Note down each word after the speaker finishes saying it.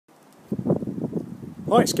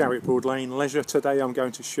Hi, it's Gary at Broad Lane Leisure. Today I'm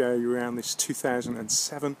going to show you around this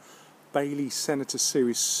 2007 Bailey Senator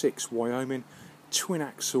Series 6 Wyoming twin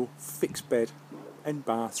axle fixed bed and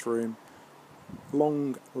bathroom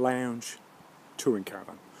long lounge touring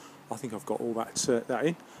caravan. I think I've got all that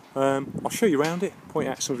in. I'll show you around it, point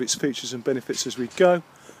out some of its features and benefits as we go.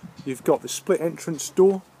 You've got the split entrance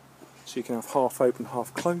door, so you can have half open,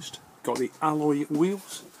 half closed. Got the alloy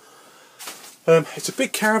wheels. It's a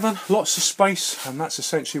big caravan, lots of space, and that's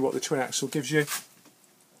essentially what the twin axle gives you.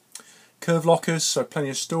 Curve lockers, so plenty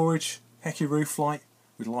of storage. Hecky roof light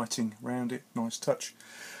with lighting around it, nice touch.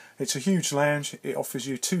 It's a huge lounge. It offers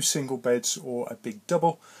you 2 single beds or a big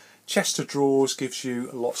double. Chest of drawers gives you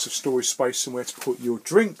lots of storage space, somewhere to put your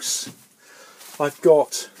drinks. I've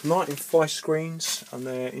got night and fly screens, and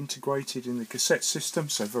they're integrated in the cassette system,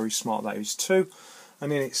 so very smart that is too.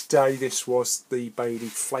 And in its day, this was the Bailey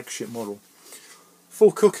flagship model.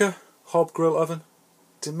 Full cooker, hob grill oven,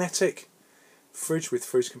 Dometic, fridge with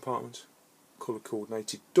freeze compartment, colour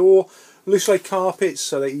coordinated door, loose lay carpets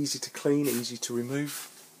so they're easy to clean, easy to remove,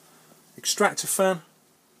 extractor fan,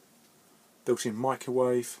 built-in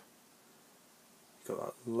microwave. You've got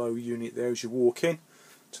that low unit there as you walk in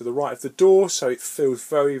to the right of the door, so it feels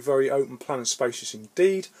very, very open plan and spacious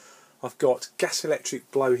indeed. I've got gas electric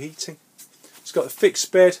blow heating. It's got a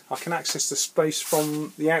fixed bed. I can access the space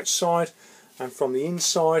from the outside and from the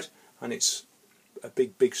inside, and it's a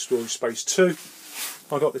big storage space too.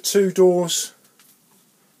 I've got the 2 doors,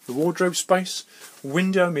 the wardrobe space,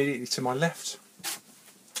 window immediately to my left,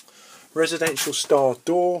 residential style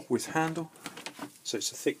door with handle, so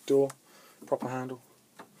it's a thick door, proper handle.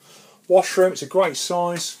 Washroom, it's a great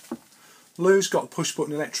size. Lou's got a push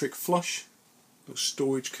button electric flush, little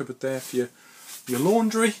storage cupboard there for your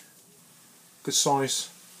laundry, good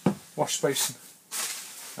size wash basin.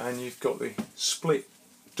 And you've got the split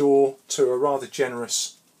door to a rather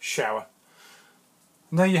generous shower.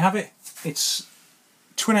 And there you have it. It's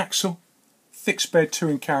twin axle, fixed bed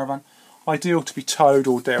touring caravan, ideal to be towed,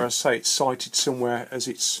 or dare I say it's sited somewhere, as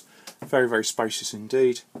it's very, very spacious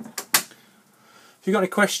indeed. If you've got any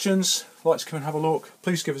questions, like to come and have a look,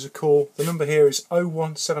 please give us a call. The number here is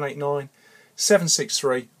 01789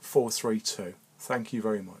 763 432. Thank you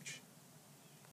very much.